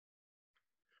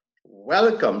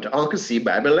Welcome to Uncle C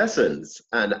Bible Lessons,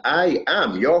 and I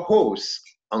am your host,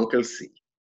 Uncle C.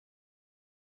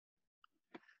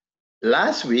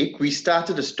 Last week we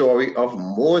started the story of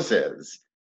Moses,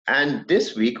 and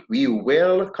this week we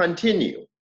will continue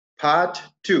part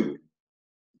 2.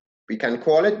 We can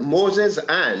call it Moses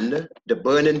and the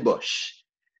Burning Bush.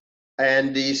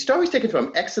 And the story is taken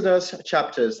from Exodus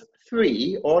chapters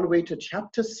 3 all the way to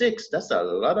chapter 6. That's a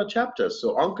lot of chapters.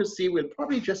 So Uncle C will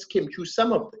probably just skim through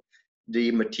some of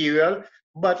the material.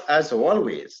 But as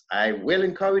always, I will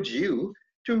encourage you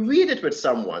to read it with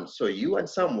someone so you and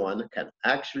someone can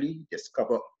actually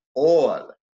discover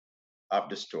all of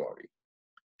the story.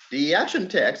 The action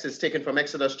text is taken from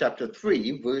Exodus chapter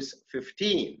 3, verse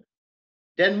 15.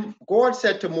 Then God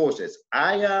said to Moses,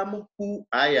 I am who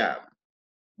I am.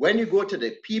 When you go to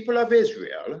the people of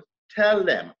Israel, tell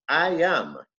them, I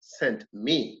am sent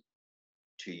me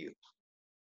to you.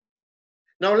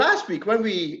 Now, last week, when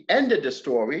we ended the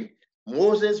story,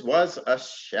 Moses was a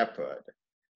shepherd.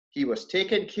 He was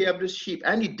taking care of the sheep,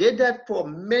 and he did that for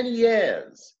many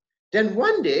years. Then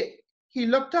one day, he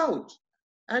looked out,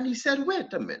 and he said,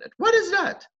 wait a minute, what is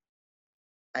that?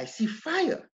 I see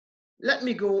fire. Let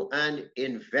me go and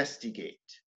investigate.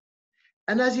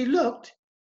 And as he looked,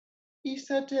 he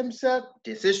said to himself,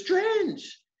 this is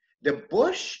strange. The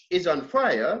bush is on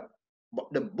fire,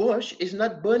 but the bush is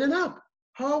not burning up.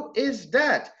 How is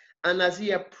that? And as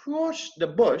he approached the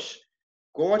bush,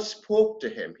 God spoke to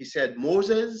him. He said,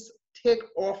 Moses, take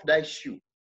off thy shoe,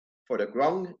 for the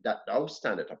ground that thou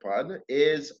standest upon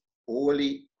is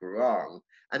holy ground.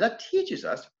 And that teaches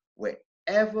us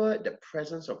wherever the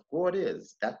presence of God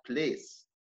is, that place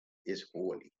is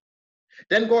holy.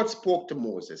 Then God spoke to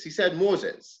Moses. He said,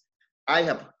 Moses, I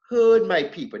have heard my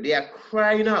people. They are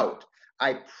crying out.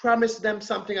 I promised them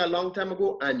something a long time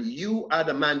ago, and you are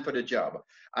the man for the job.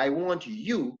 I want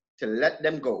you to let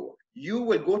them go. You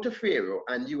will go to Pharaoh,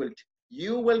 and you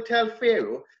will tell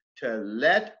Pharaoh to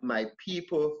let my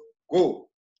people go.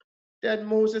 Then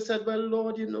Moses said, well,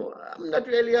 Lord, I'm not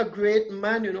really a great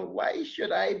man. Why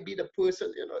should I be the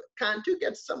person? Can't you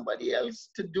get somebody else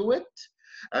to do it?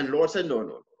 And Lord said,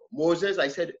 no. Moses, I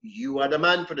said, you are the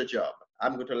man for the job.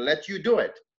 I'm going to let you do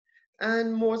it.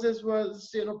 And Moses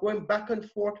was, going back and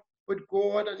forth with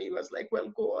God. And he was like,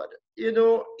 well, God,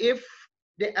 if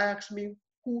they ask me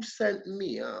who sent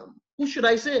me, who should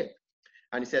I say?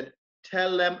 And he said,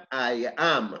 tell them I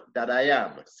am that I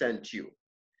am sent you.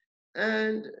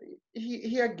 And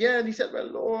he said,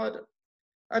 well, Lord,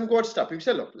 and God stopped him. He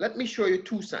said, look, let me show you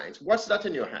two signs. What's that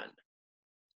in your hand?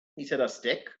 He said, a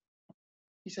stick.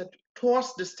 He said,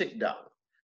 toss the stick down.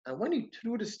 And when he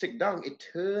threw the stick down, it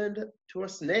turned to a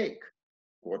snake.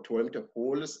 God told him to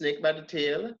hold the snake by the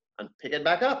tail and pick it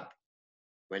back up.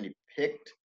 When he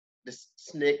picked the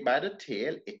snake by the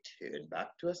tail, it turned back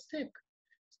to a stick.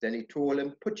 Then he told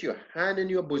him, put your hand in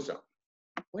your bosom.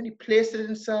 When he placed it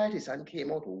inside, his hand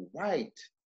came out white.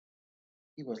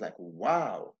 He was like,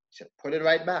 wow. He said, put it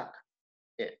right back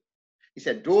in. He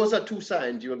said, those are two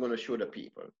signs you are going to show the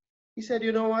people. He said,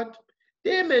 you know what?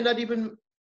 They may not even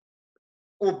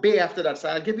obey after that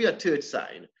sign. I'll give you a third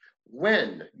sign.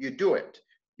 When you do it,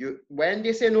 when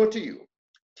they say no to you,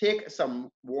 take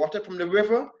some water from the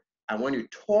river, and when you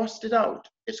toss it out,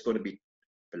 it's going to be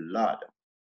blood.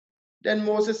 Then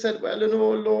Moses said, well,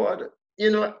 Lord,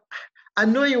 I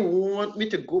know you want me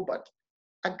to go, but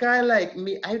a guy like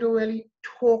me, I don't really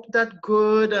talk that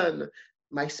good, and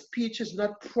my speech is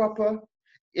not proper.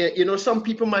 Some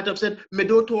people might have said, me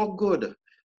don't talk good.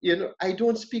 I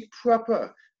don't speak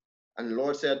proper. And the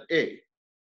Lord said, hey,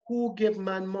 who give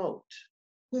man mouth?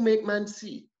 Who make man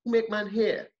see? Who make man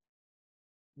hear?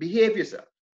 Behave yourself.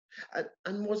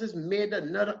 And Moses made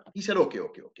another, he said, okay.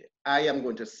 I am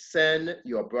going to send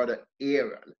your brother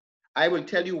Aaron. I will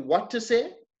tell you what to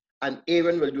say, and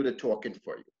Aaron will do the talking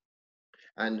for you.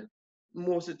 And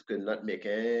Moses could not make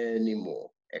any more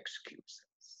excuses.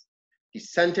 He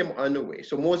sent him on the way.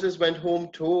 So Moses went home,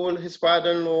 told his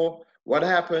father-in-law what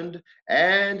happened,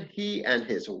 and he and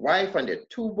his wife and their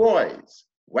two boys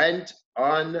went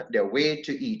on their way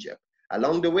to Egypt.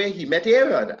 Along the way, he met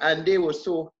Aaron, and they were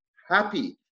so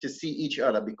happy to see each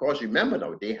other because remember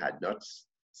now, they had not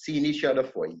seen each other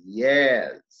for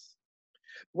years.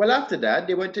 Well, after that,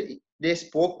 they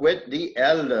spoke with the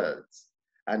elders.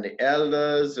 And the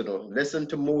elders, listened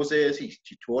to Moses. He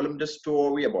told them the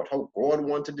story about how God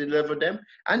wanted to deliver them.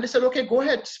 And they said, okay, go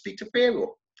ahead, speak to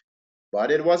Pharaoh.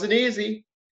 But it wasn't easy.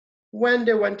 When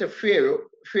they went to Pharaoh,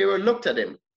 Pharaoh looked at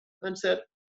him and said,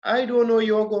 I don't know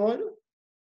your God.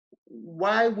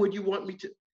 Why would you want me to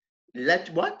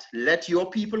let your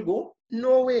people go?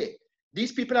 No way.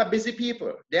 These people are busy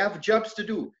people. They have jobs to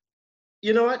do.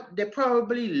 you know what? They're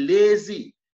probably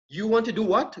lazy. You want to do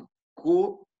what?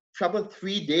 Go travel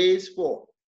 3 days for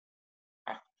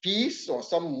a feast or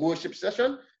some worship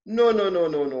session? No, no, no,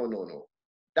 no, no, no, no.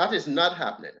 That is not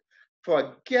happening.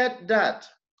 Forget that.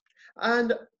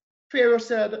 And Pharaoh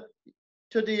said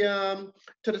to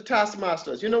the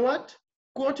taskmasters, you know what?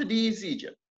 Go to these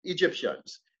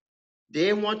Egyptians.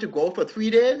 They want to go for 3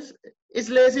 days. It's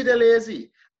lazy, they're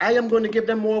lazy. I am going to give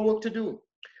them more work to do.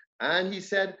 And he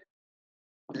said,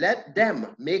 let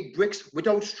them make bricks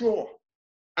without straw.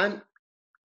 And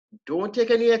don't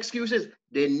take any excuses.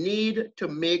 They need to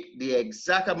make the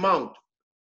exact amount.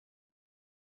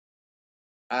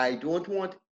 I don't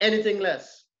want anything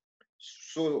less.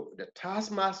 So the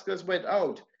taskmasters went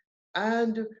out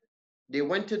and they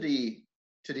went to the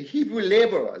Hebrew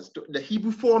laborers, the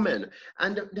Hebrew foremen,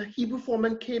 and the Hebrew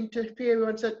foreman came to Pharaoh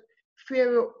and said,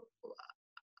 Pharaoh,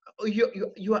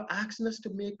 you are asking us to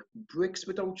make bricks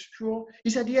without straw? He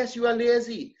said, yes, you are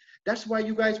lazy. That's why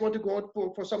you guys want to go out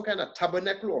for some kind of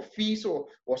tabernacle or feast or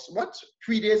what?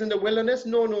 3 days in the wilderness?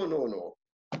 No, no, no, no.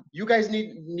 You guys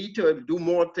need to do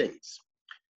more things.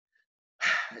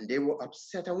 And they were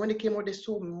upset. And when they came out, they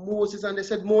saw Moses and they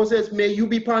said, Moses, may you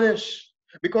be punished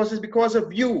because it's because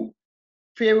of you.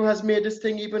 Pharaoh has made this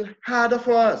thing even harder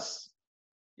for us.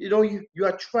 You know, you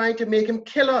are trying to make him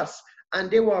kill us.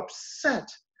 And they were upset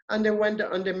and they went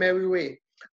on their merry way.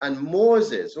 And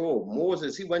Moses,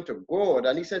 he went to God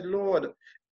and he said, Lord,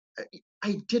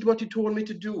 I did what you told me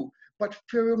to do, but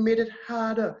Pharaoh made it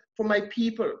harder for my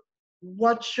people.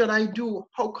 What should I do?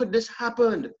 How could this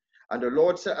happen? And the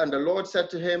Lord said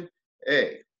to him,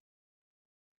 hey,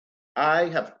 I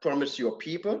have promised your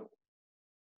people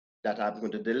that I'm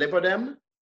going to deliver them.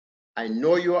 I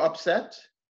know you're upset.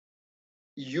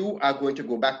 You are going to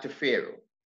go back to Pharaoh.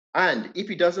 And if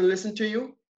he doesn't listen to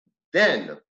you,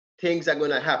 then things are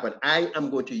going to happen. I am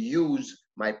going to use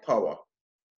my power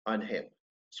on him.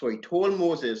 So he told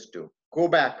Moses to go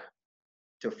back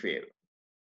to Pharaoh.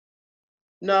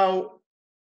 Now,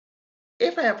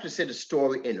 if I have to say the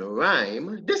story in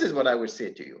rhyme, this is what I would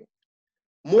say to you.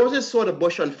 Moses saw the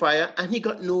bush on fire and he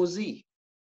got nosy.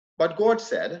 But God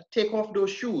said, take off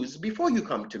those shoes before you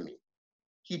come to me.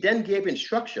 He then gave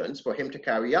instructions for him to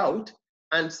carry out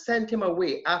and sent him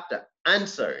away after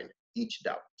answering each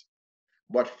doubt.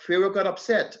 But Pharaoh got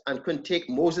upset and couldn't take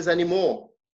Moses anymore.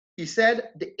 He said,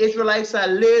 the Israelites are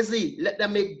lazy. Let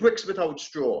them make bricks without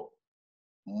straw.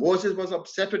 Moses was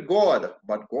upset with God,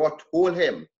 but God told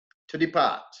him to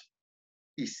depart.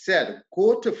 He said,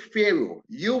 go to Pharaoh.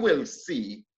 You will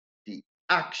see the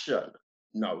action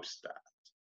now start.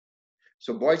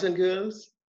 So boys and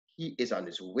girls, he is on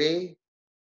his way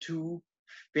to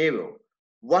Pharaoh.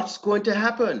 What's going to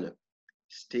happen?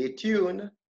 Stay tuned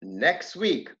next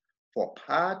week for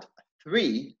part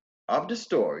 3 of the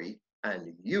story,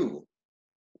 and you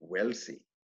will see.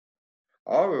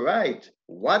 All right,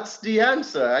 what's the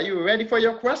answer? Are you ready for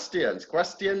your questions?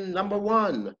 Question number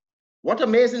 1. What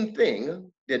amazing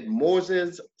thing did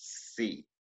Moses see?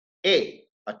 A,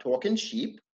 a talking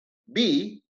sheep.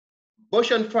 B,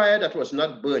 bush on fire that was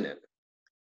not burning.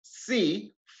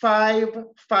 C, 5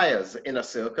 fires in a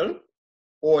circle.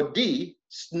 Or D,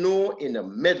 snow in the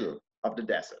middle of the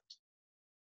desert.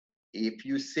 If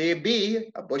you say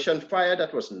B, a bush on fire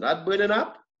that was not burning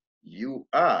up, you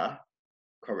are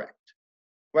correct.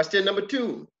 Question number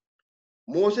 2.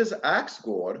 Moses asked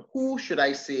God, who should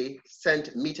I say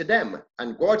sent me to them?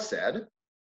 And God said,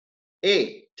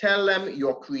 A, tell them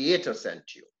your creator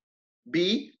sent you.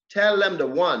 B, tell them the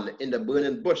one in the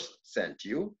burning bush sent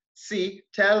you. C,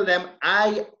 tell them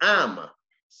I am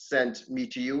sent me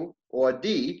to you. Or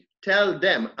D, tell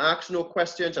them ask no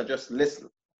questions or just listen.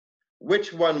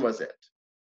 Which one was it?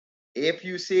 If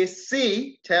you say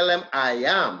C, tell them I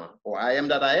am, or I am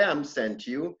that I am sent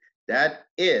you. That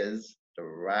is the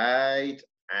right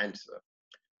answer.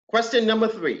 Question number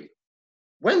 3.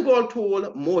 When God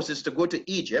told Moses to go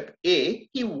to Egypt, A,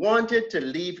 he wanted to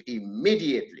leave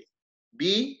immediately.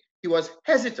 B, he was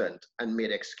hesitant and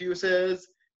made excuses.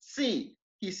 C,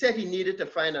 he said he needed to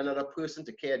find another person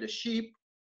to care the sheep.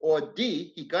 Or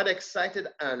D, he got excited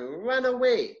and ran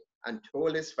away and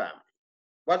told his family.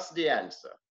 What's the answer?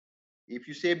 If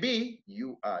you say B,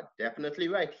 you are definitely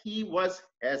right. He was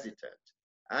hesitant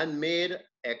and made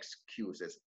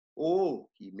excuses. Oh,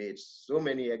 he made so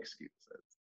many excuses.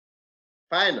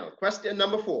 Final, question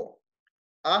number 4.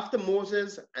 After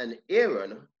Moses and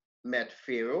Aaron met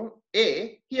Pharaoh,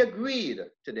 A, he agreed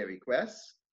to their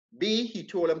request. B, he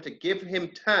told them to give him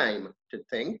time to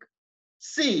think.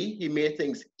 C, he made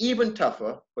things even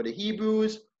tougher for the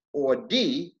Hebrews. Or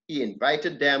D, he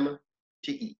invited them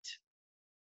to eat.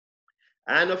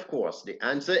 And of course, the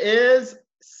answer is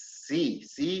C.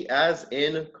 C as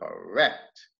in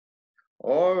correct.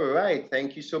 All right.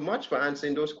 Thank you so much for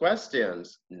answering those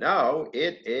questions. Now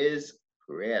it is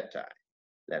prayer time.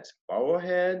 Let's bow our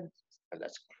heads and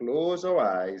let's close our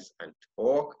eyes and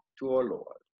talk to our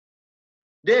Lord.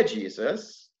 Dear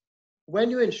Jesus,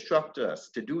 when you instruct us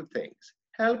to do things,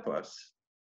 help us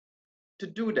to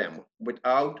do them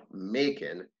without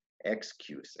making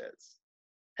excuses.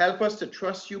 Help us to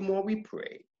trust you more, we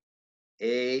pray.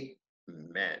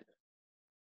 Amen.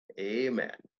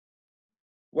 Amen.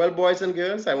 Well, boys and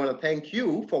girls, I want to thank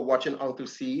you for watching Uncle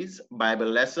C's Bible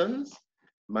Lessons.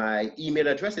 My email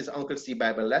address is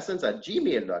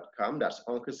uncleCBibleLessons@gmail.com. That's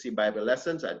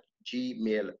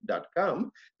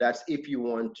uncleCBibleLessons@gmail.com. That's if you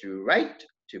want to write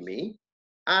to me.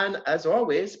 And as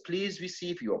always, please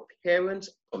receive your parents'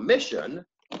 permission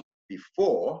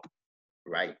before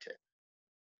writing.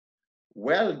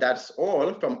 Well, that's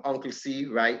all from Uncle C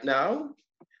right now.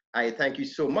 I thank you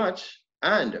so much.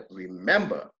 And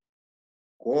remember,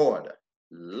 God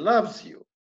loves you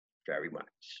very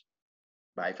much.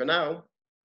 Bye for now.